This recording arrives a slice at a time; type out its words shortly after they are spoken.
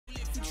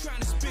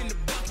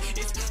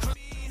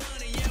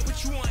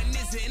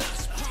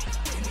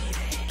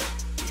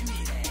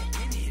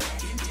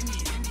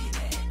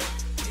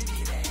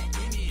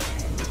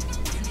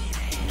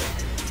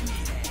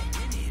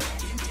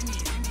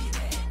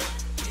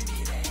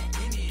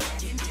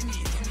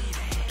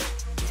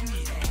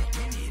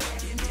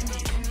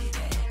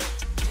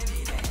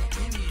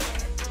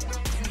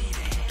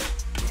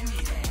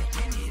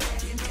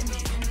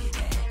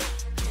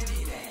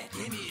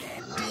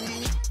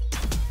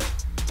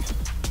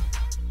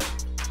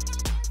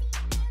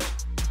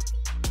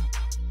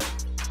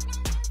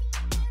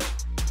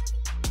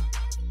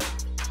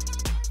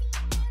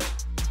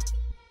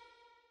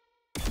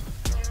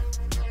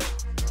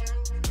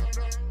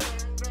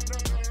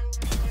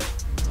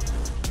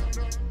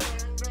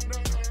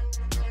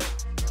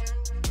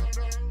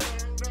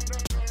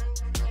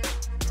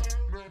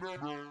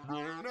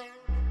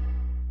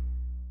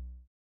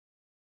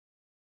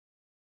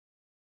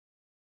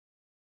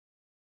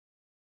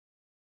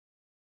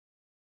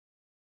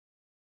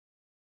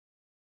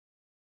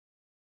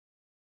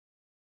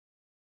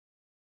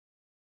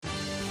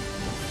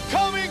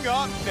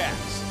Up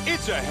next,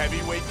 it's a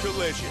heavyweight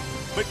collision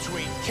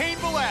between Cain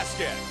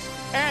Velasquez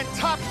and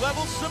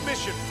top-level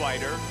submission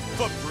fighter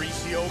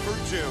Fabricio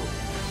Werdum.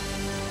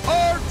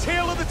 Our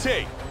tale of the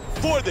tape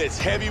for this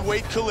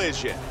heavyweight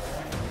collision.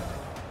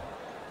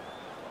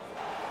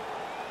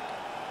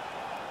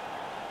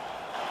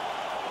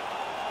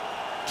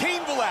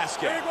 Cain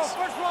Velasquez,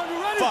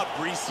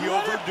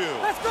 Fabricio Werdum,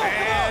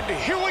 and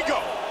here we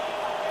go.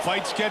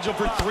 Fight scheduled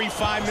for 3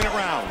 5-minute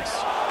rounds.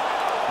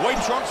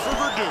 White trunks for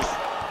Werdum,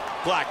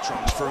 black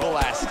trunks for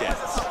Velasquez.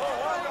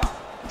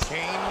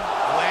 Cain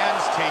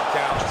lands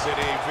takedowns at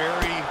a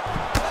very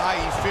high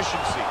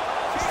efficiency.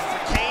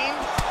 For Cain,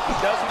 he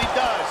does what he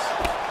does.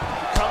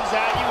 He comes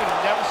at you and he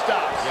never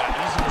stops. Yeah,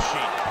 he's a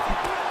machine.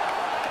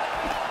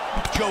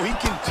 Joe, he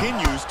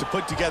continues to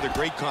put together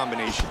great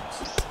combinations.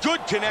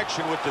 Good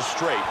connection with the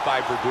straight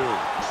by Werdum.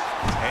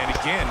 And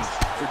again,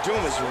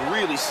 Werdum is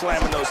really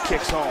slamming those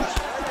kicks home.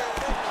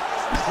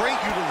 Great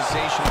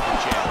utilization of the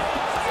jab.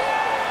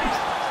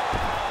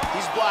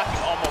 He's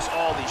blocking almost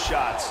all these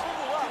shots.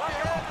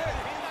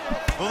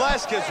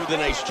 Velasquez with a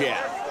nice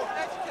jab.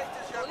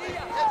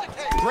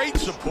 Great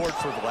support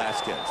for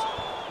Velasquez.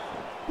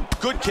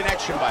 Good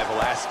connection by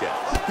Velasquez.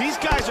 These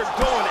guys are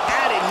going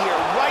at it here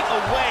right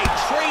away,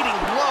 trading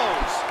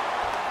blows.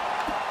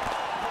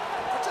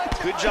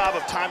 Good job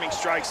of timing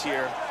strikes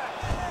here.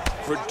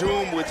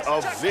 Werdum with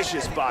a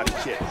vicious body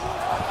kick.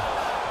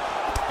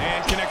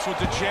 And connects with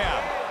the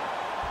jab.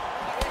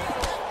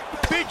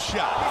 Big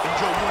shot. And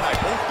Joe, you and I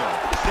both know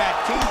that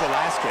Cain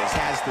Velasquez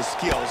has the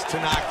skills to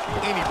knock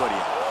anybody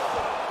out.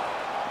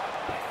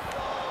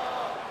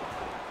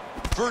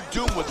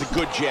 Werdum with a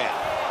good jab.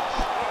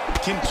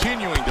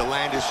 Continuing to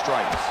land his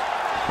strikes.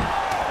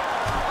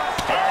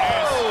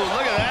 Oh,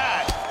 look at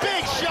that.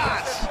 Big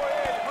shots.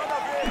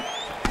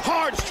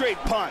 Hard straight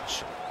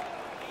punch.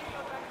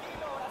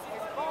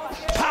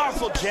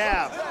 Powerful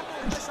jab.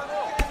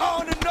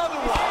 Oh, and another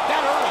one.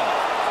 That early.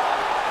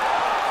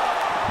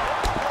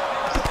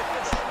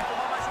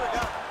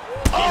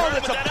 Oh,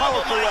 that's a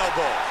powerful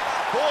elbow.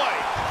 Boy,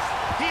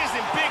 he is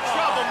in big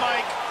trouble,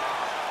 Mike.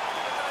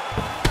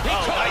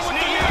 Nice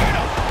knee.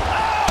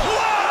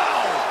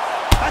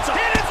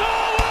 And it's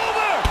all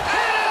over!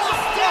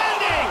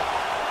 Outstanding!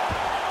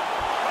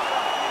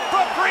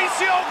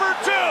 Fabricio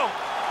Werdum,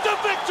 the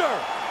victor!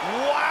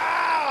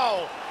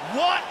 Wow!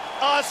 What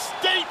a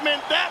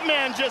statement that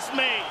man just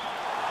made!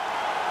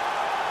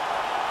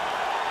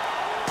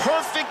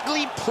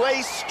 Perfectly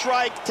placed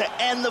strike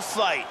to end the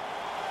fight.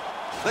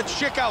 Let's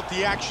check out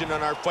the action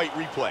on our fight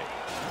replay.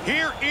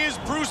 Here is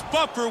Bruce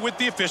Buffer with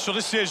the official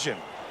decision.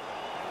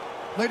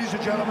 Ladies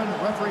and gentlemen,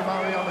 referee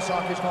Mario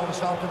Yamasaki has called a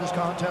stop to this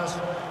contest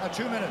at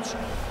 2 minutes.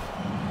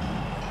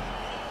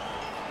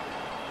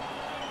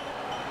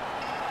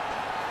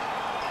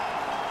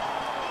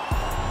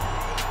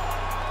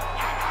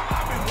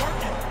 I've been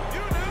working.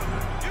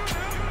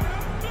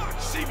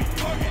 See me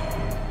bugging.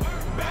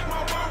 Back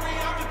my Rari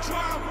out the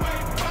driveway.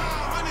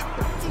 500,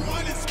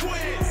 200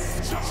 squares.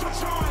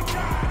 Showing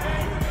God,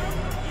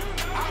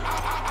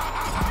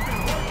 I've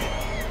been working.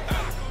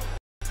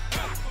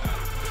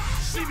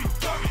 See me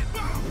bugging.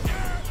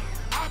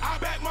 I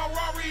back my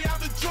Rari out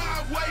the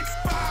driveway.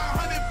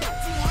 500,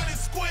 200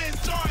 squares.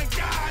 Showing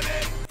God,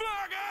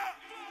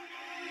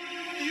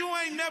 you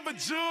ain't never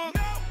jug.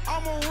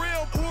 I'm a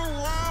real pull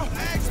around.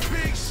 Ask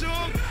Big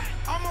Shug.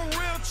 I'm a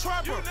real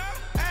trapper.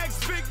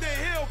 Ask Big the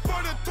Hill.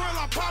 For the thrill,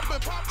 I pop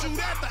it. Shoot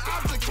at the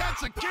option,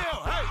 catch a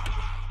kill. Hey,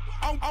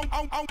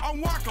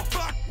 I'm Waka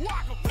Flock.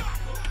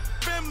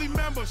 Family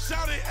member,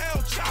 shout it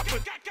El Chopper.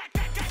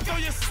 Throw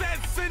your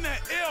sets in the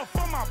L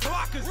for my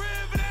blockers.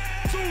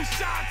 2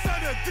 shots of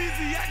the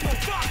DZ Echo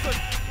Blockers.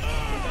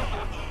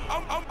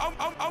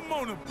 I'm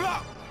on the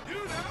block.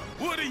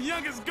 Where the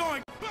youngest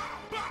going.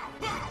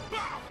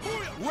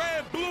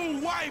 Red, blue,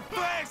 white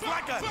flags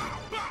like a.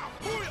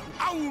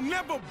 I will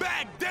never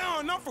back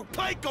down. I'm from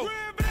Clayco.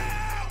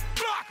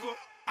 Blocker.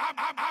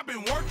 I've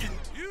been working.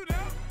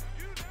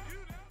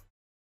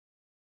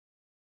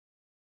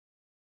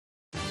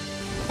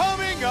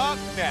 Coming up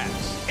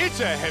next, it's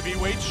a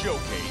heavyweight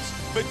showcase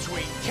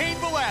between Cain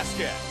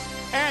Velasquez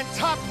and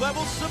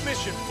top-level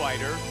submission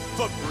fighter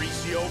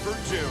Fabricio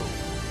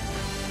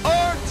Werdum.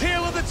 Our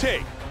tale of the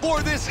tape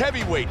for this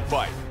heavyweight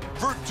fight.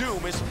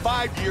 Werdum is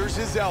 5 years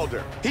his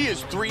elder. He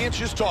is 3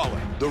 inches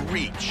taller. The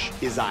reach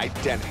is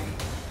identical.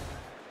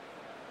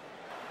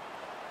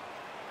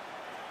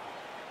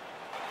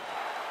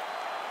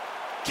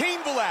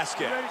 Cain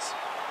Velasquez,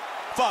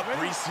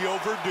 Fabricio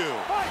Werdum,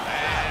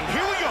 and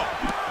here we go.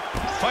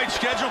 Fight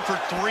scheduled for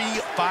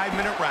 3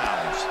 5-minute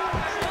rounds.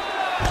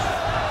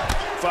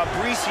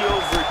 Fabricio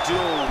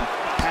Werdum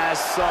has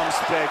some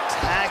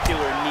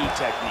spectacular knee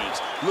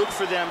techniques. Look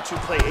for them to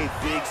play a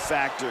big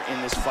factor in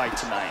this fight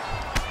tonight.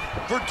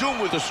 Werdum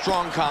with a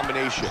strong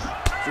combination.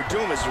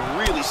 Werdum is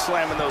really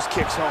slamming those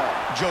kicks home.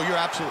 Joe, you're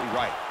absolutely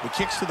right. The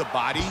kicks to the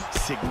body,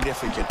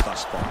 significant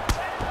thus far.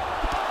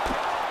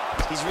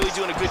 He's really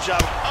doing a good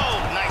job.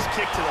 Oh, nice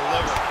kick to the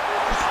liver.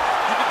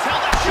 You can tell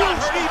that shot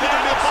hurt him to the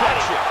bad in the body.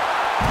 midsection.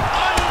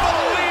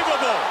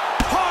 Unbelievable!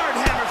 Hard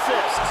hammer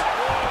fist.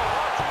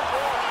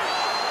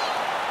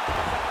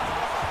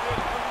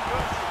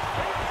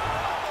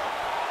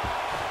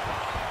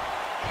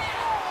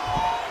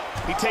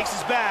 He takes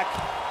his back.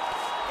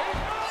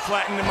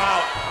 Flatten him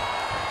out.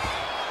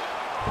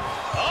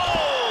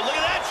 Oh, look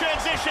at that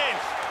transition.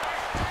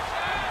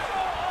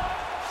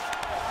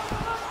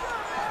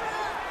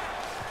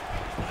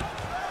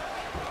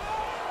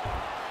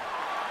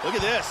 Look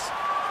at this.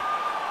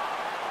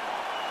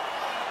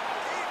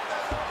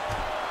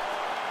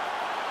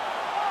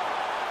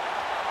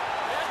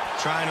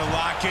 Trying to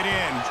lock it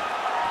in.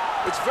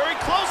 It's very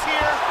close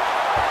here.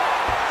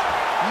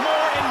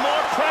 More and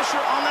more pressure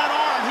on that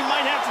arm. He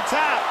might have to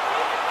tap.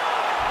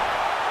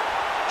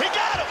 He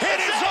got him. It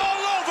is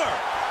all over.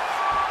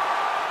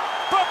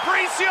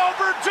 Fabricio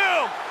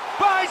Werdum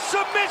by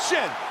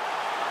submission.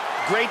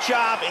 Great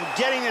job in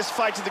getting this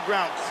fight to the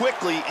ground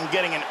quickly and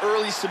getting an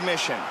early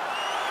submission.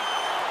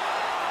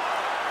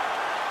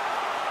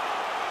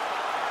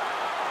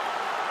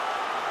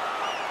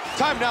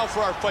 Time now for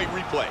our fight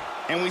replay.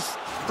 And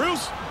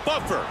Bruce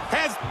Buffer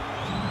has